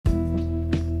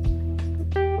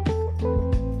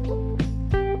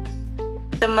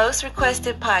most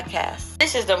requested podcast.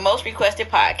 This is the most requested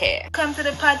podcast. Come to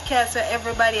the podcast where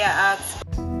everybody asks.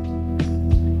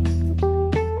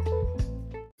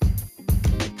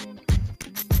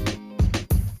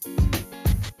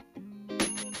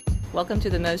 Welcome to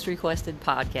the most requested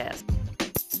podcast.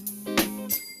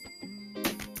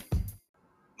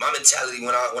 My mentality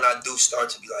when I do start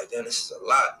to be like, damn, this is a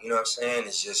lot. You know what I'm saying?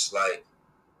 It's just like,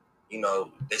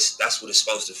 that's what it's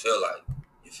supposed to feel like.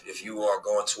 If you are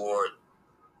going toward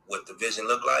what the vision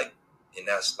look like, and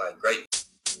that's like great.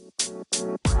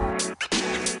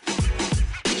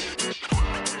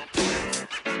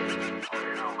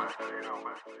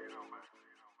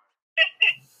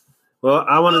 Well,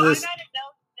 I wanted to. I got a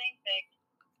dope thing fixed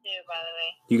too, by the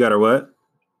way. You got her what?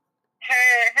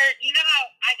 Her. You know how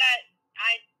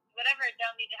whatever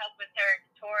don't need to help with her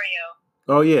tutorial.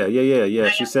 Oh yeah.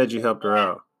 She said you helped her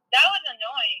out. That was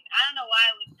annoying. I don't know why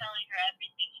I was telling her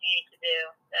everything she needed to do.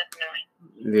 That's annoying.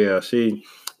 Yeah,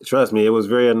 trust me, it was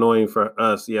very annoying for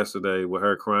us yesterday with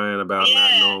her crying about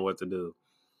not knowing what to do.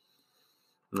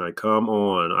 Like, come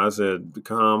on. I said,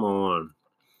 come on.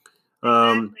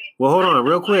 Exactly. Well, hold on,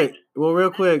 real quick.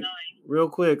 Mm-hmm.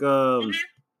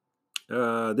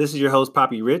 This is your host,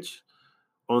 PapiRich,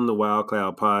 on the Wild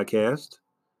Cloud podcast.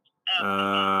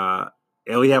 And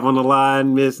we have on the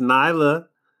line Miss Nila.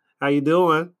 How you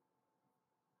doing?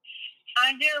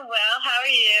 I'm doing well. How are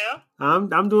you?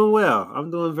 I'm doing well.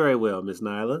 I'm doing very well, Miss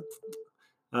Nila.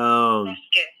 That's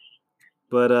good.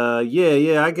 But I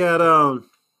got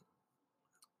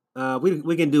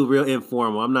we can do real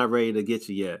informal. I'm not ready to get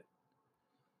you yet.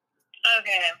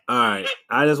 Okay. All right.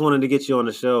 I just wanted to get you on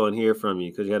the show and hear from you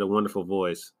because you had a wonderful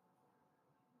voice.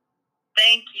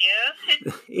 Thank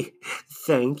you.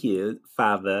 Thank you,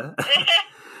 Father.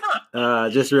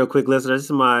 Just real quick, listener. This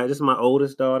is my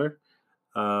oldest daughter.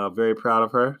 Very proud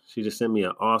of her. She just sent me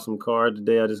an awesome card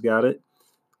today. I just got it.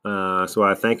 So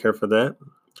I thank her for that.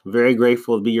 Very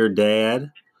grateful to be your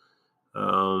dad.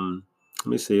 Let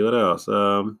me see what else.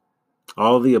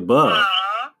 All the above.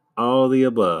 Aww. All the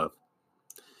above.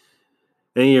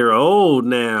 And you're old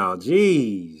now.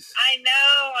 Jeez. I know.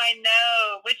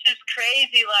 Which is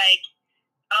crazy. Like,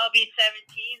 I'll be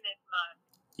 17 this month.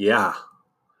 Yeah.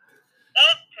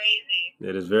 That's crazy.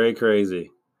 It is very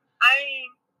crazy. I mean,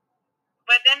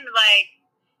 but then, like,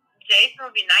 Jason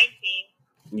will be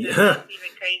 19. Yeah. That's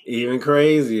even crazy. Even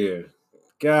crazier.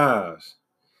 Gosh.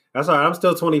 That's all right. I'm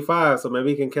still 25, so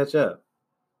maybe we can catch up.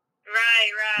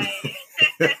 Right.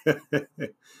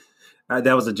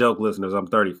 That was a joke, listeners. I'm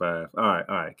 35. All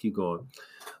right. Keep going.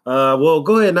 Well,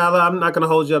 go ahead, Nala. I'm not going to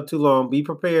hold you up too long. Be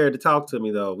prepared to talk to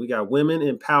me, though. We got women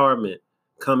empowerment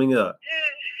coming up.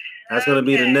 That's going to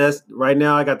be the next. Right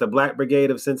now, I got the Black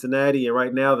Brigade of Cincinnati, and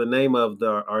right now, the name of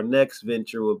our next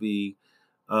venture will be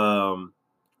Women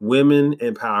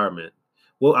Empowerment.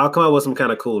 Well, I'll come up with some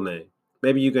kind of cool name.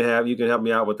 Maybe you can help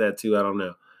me out with that too. I don't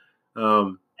know.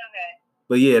 Okay.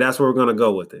 But yeah, that's where we're going to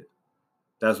go with it.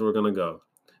 That's where we're going to go.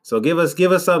 So give us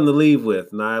something to leave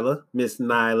with, Nila, Miss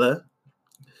Nila.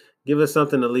 Give us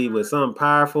something to leave with, something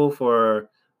powerful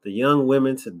for the young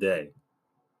women today.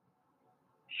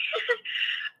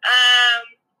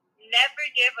 Never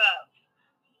give up.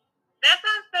 That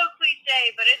sounds so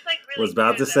cliche, but it's like really. Was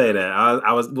about to say that.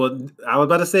 I was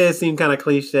about to say it seemed kind of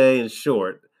cliche and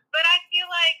short. But I feel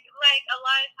like a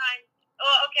lot of times.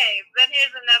 Oh, okay. Then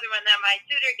here's another one that my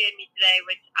tutor gave me today,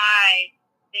 which I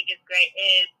think is great.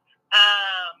 Is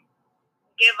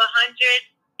give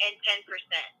 110%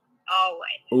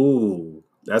 always. Ooh,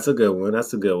 that's a good one. I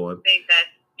think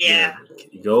that's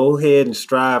Go ahead and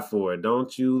strive for it.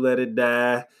 Don't you let it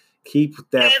die. Keep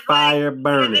that fire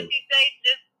burning. If you say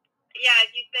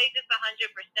just 100%,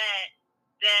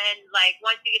 then like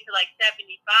once you get to like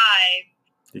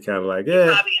 75, you're kind of like, you're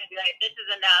probably gonna be like, this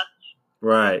is enough.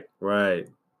 Right.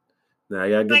 Now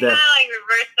you gotta get it's that. Kind of like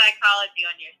reverse psychology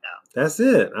on yourself. That's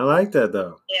it. I like that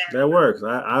though. Yeah, that works.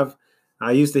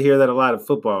 I used to hear that a lot of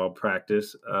football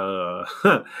practice, but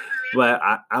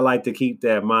I like to keep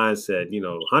that mindset.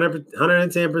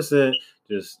 110%.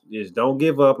 Just don't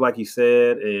give up, like you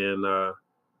said, and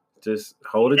just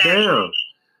hold it down.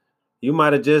 You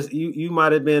might have you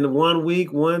might have been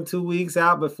 2 weeks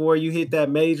out before you hit that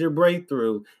major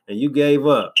breakthrough, and you gave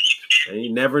up, and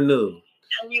you never knew.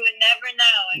 And you would never know.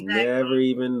 Exactly. Never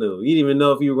even knew. You didn't even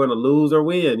know if you were going to lose or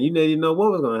win. You didn't even know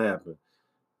what was going to happen.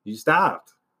 You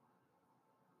stopped.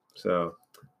 So,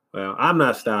 well, I'm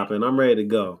not stopping. I'm ready to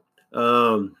go.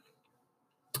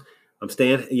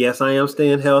 Yes, I am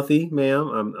staying healthy,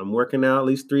 ma'am. I'm working out at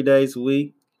least 3 days a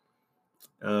week.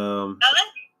 Yeah,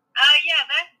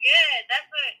 that's good. That's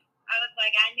what I was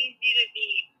like. I need you to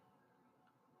be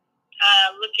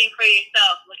looking for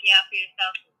yourself, looking out for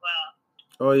yourself as well.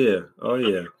 Oh yeah. Oh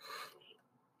yeah.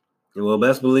 Well,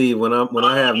 best believe when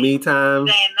I have me time.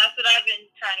 Same. That's what I've been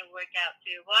trying to work out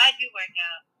too. Well, I do work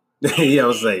out. Yeah, I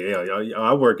was saying, yeah,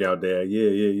 I work out there.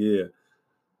 Yeah.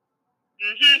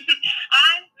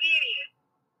 I'm serious.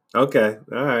 Okay,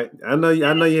 all right. I know you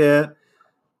had.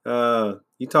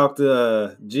 You talked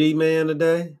to G Man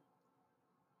today?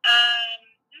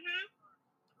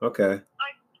 Okay.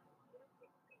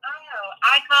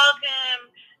 I called him.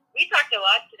 We talked a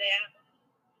lot today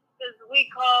because we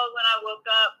called when I woke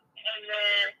up, and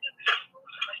then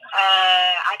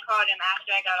I called him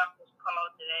after I got off this call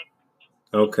today.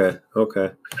 Okay.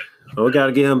 Well, we got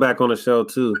to get him back on the show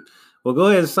too. Well, go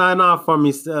ahead and sign off for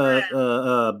me,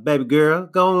 baby girl.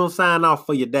 Go on, sign off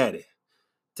for your daddy.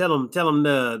 Tell him.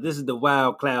 This is the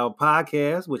Wild Cloud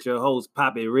Podcast with your host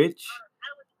PapiRich.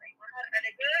 Are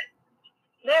they good?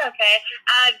 They're okay.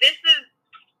 This is.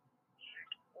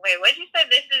 Wait, what did you say?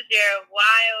 This is your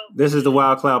wild. This is the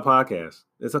Wild Cloud Podcast.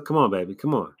 Come on, baby.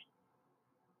 Come on.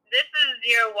 This is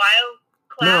your Wild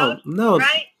Cloud. No.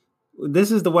 Right. This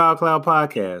is the Wild Cloud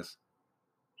Podcast.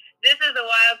 This is the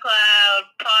Wild Cloud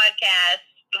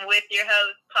Podcast with your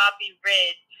host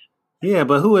PapiRich. Yeah,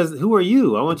 but who are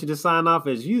you? I want you to sign off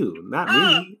as you, not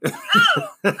me.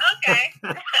 Okay.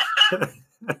 Because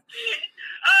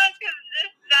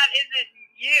this isn't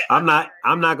you. I'm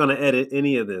not going to edit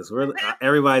any of this.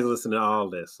 Everybody's listening to all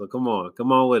this, so come on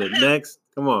with it. Next,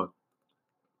 come on.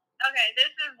 Okay, this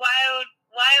is Wild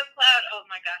Cloud. Oh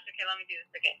my gosh. Okay, let me do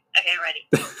this. Okay, I'm ready.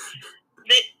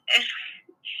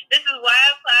 This is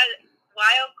Wild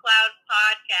Cloud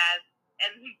Podcast,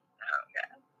 and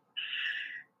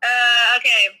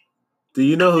okay. Do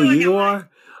you know who you are?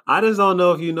 I just don't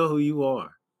know if you know who you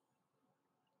are.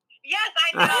 Yes,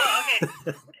 I know.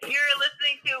 Okay, you're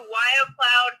listening to Wild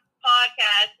Cloud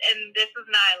Podcast, and this is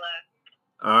Nila.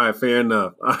 All right, fair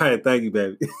enough. All right, thank you,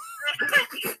 baby.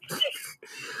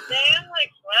 Damn,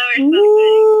 like slow or something.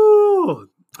 Woo!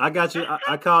 I got you.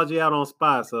 I called you out on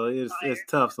spot, so it's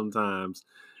tough sometimes.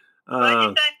 What'd you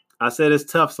say? I said it's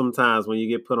tough sometimes when you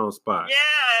get put on spot. Yeah.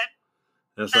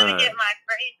 That's trying all right. to get my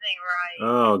phrasing right.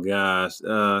 Oh gosh,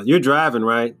 you're driving,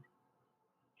 right?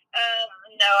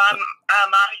 No, I'm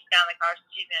just down the car, so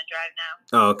she's gonna drive now.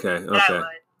 Oh, okay.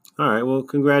 All right. Well,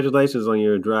 congratulations on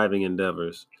your driving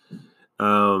endeavors.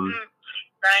 Thank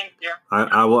you.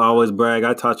 I will always brag.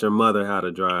 I taught your mother how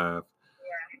to drive.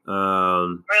 Yeah.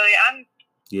 Really,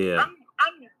 Yeah.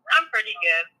 I'm pretty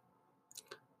good.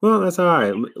 Well, that's all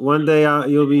right. One day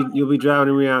you'll be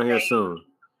driving me around here soon.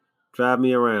 Drive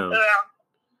me around.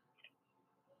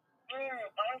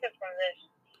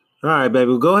 All right, baby.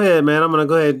 Well, go ahead, man. I'm gonna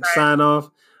go ahead and sign off.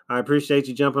 I appreciate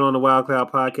you jumping on the Wild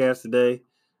Cloud Podcast today.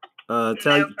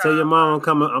 Tell your mom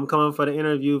I'm coming for the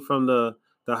interview from the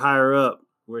higher up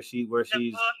where she's.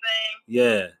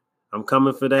 Yeah, I'm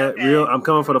coming for that. Okay. I'm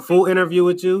coming for the full interview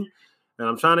with you, and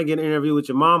I'm trying to get an interview with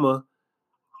your mama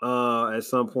at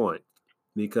some point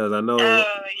because I know. Oh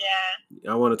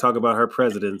yeah. I want to talk about her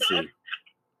presidency.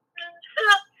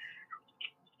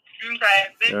 Okay.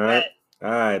 Big All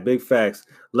right, big facts.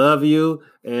 Love you,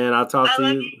 and I'll talk to you.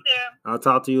 I love you too. I'll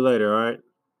talk to you later. All right.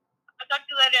 I'll talk to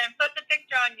you later, and put the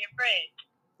picture on your fridge.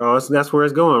 Oh, that's where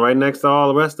it's going, right next to all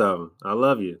the rest of them. I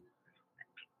love you.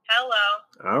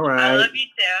 Hello. All right. I love you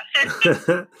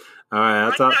too. All right.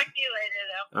 I'll talk to you later,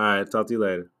 though. All right. Talk to you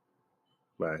later.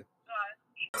 Bye.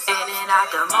 In and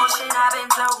out the motion, I've been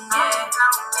floating, yeah.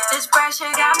 This pressure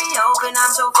got me open,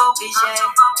 I'm so focused, yeah.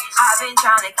 I've been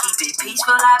trying to keep it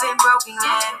peaceful, I've been broken,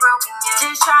 yeah.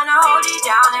 Just trying to hold it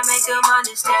down and make them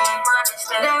understand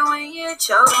that when you're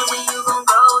chosen, you gon'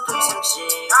 go through some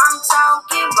shit. I'm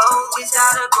talking bogus,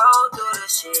 gotta grow through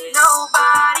the shit.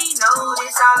 Nobody knows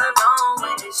it's all alone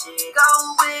with the shit. Go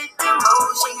with the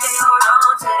motion, can't hold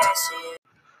on to that shit.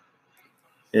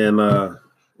 And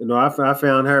I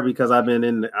found her because I've been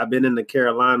in the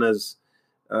Carolinas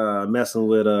messing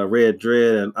with Red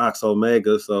Dread and Ox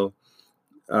Omega, so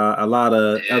a lot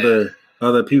of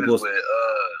other people with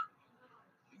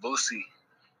Boosie.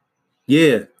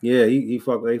 Yeah, he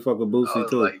fuck with Boosie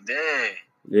too. Like, dang.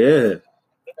 Yeah,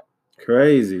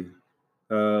 crazy.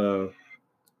 And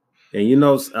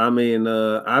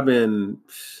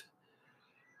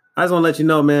I just want to let you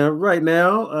know, man, right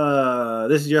now,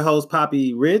 this is your host,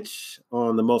 PapiRich,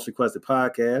 on the Most Requested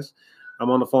Podcast. I'm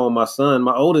on the phone with my son,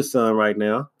 my oldest son right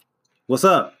now. What's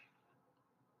up?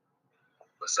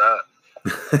 What's up?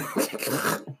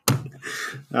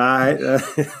 All right.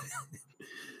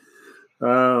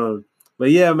 But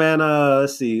yeah, man,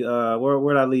 let's see.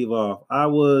 Where'd I leave off? I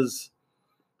was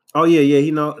Oh yeah.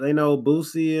 They know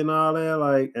Boosie and all that.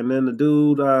 Like, and then the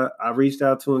dude I reached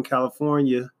out to in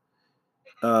California,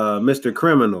 Mr.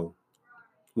 Criminal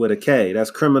with a K.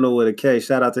 That's Criminal with a K.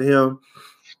 Shout out to him.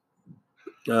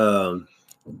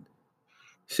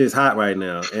 Shit's hot right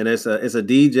now, and it's a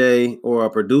DJ or a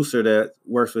producer that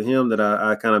works with him that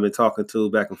I kind of been talking to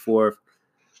back and forth.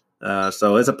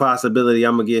 So it's a possibility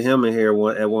I'm gonna get him in here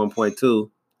at one point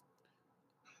too.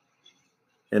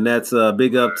 And that's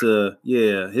big up to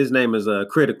his name is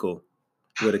Critical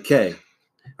with a K.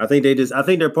 I think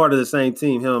they're part of the same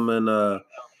team, him and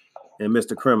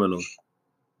Mr. Criminal.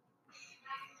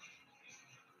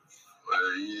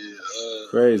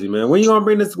 Crazy, man. When you gonna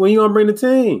bring the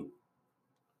team?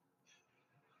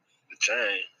 The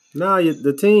chain. Nah,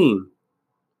 the team.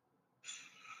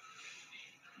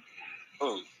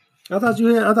 Who? I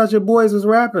thought your boys was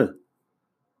rapping.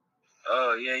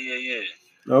 Oh yeah.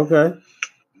 Okay.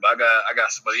 But I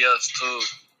got somebody else too.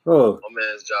 Oh. My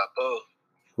man's Japo.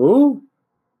 Who?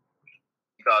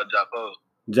 He called Japo.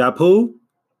 Japu?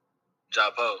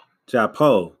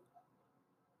 Japo.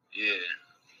 Yeah.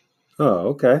 Oh,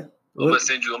 okay. I'm gonna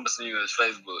send you his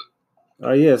Facebook.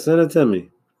 Oh yeah, send it to me.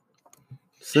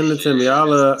 Send it to me. I'm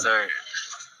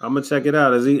gonna check it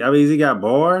out. Has he got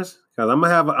bars? Cause I'm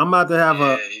about to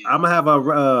have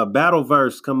a battle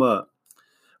verse come up.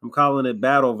 I'm calling it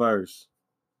battle verse.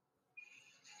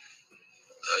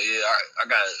 I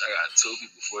got 2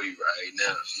 people for you right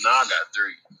now. No, I got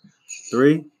 3.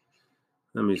 3?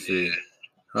 Let me see. Yeah.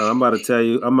 I'm about to tell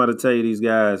you these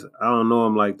guys. I don't know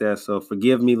them like that, so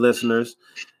forgive me, listeners.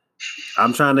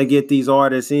 I'm trying to get these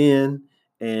artists in,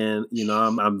 and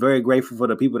I'm very grateful for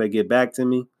the people that get back to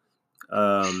me.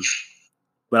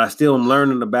 But I still am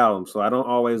learning about them, so I don't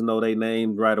always know their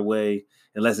names right away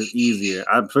unless it's easier.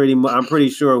 I'm pretty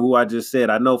sure who I just said.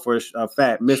 I know for a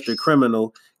fact, Mr.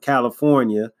 Criminal,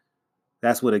 California.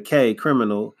 That's with a K,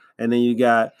 Criminal, and then you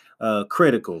got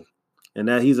Critical. And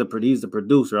that he's the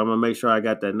producer. I'm gonna make sure I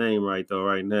got that name right though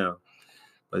right now.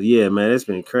 But yeah, man, it's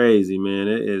been crazy, man.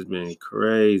 It has been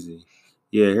crazy.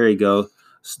 Yeah, here you go.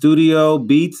 Studio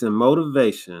Beats and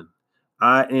Motivation.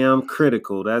 I am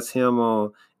Critical. That's him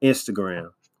on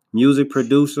Instagram. Music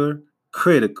producer,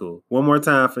 Critical. One more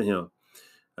time for him.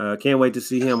 Can't wait to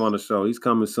see him on the show. He's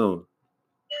coming soon.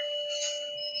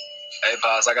 Hey,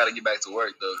 Pops, I gotta get back to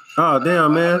work though. Oh,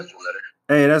 damn, man.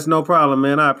 Hey, that's no problem,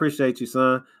 man. I appreciate you,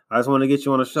 son. I just want to get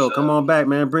you on the show. Come on back,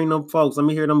 man. Bring them folks. Let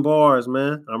me hear them bars,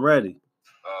 man. I'm ready.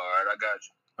 All right, I got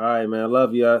you. All right, man.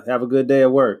 Love you. Have a good day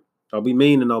at work. Don't be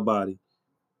mean to nobody.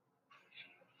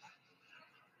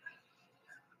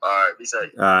 All right, be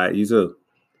safe. All right, you too.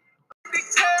 Big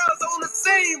tails on the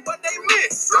scene, but they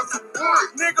miss.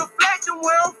 Nigga flashing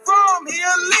where I'm from, he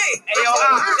a lick.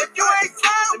 If you ain't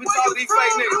signed, let me talk to these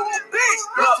fake niggas. Bitch,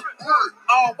 look,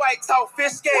 all white talk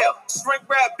fish scale, shrink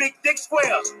wrap big dick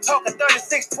square, talking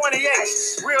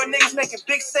 36-28. Real niggas making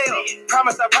big sales.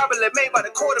 Promise I probably made by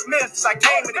the $250,000 since I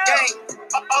came in the game.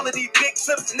 All of these big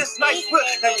trips and this nice whip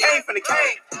that came from the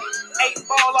cane. 8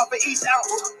 ball off of each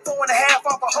ounce, 4.5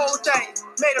 off a whole thing.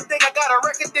 Made them think I got a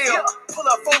record deal. Pull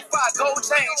up 4-5 gold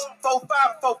chains, 4-5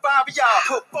 of y'all.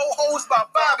 Put 4 hoes by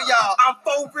 5 of y'all. I'm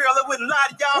 4 real, it wouldn't lie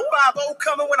to y'all. 5-0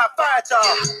 coming when I fired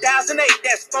y'all. 1008,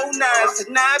 that's 4 nines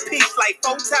to 9 piece like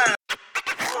 4 times.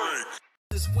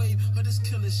 This wave of this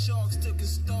killer sharks took a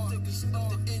start.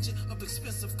 The engine of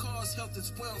expensive cars, health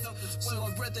is wealth. So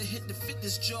I'd rather hit the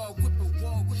fitness jar, whip a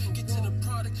wall, get to the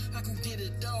product, I can get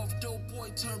it off. Dope boy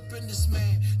turn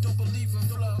businessman, don't believe in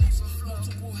fluff.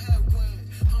 Multiple headwind,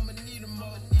 I'ma need them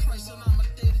all. Price on my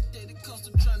day-to-day, the cost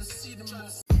of trying to see them all.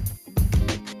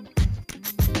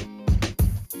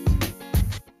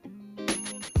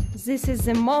 This is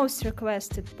the most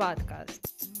requested podcast.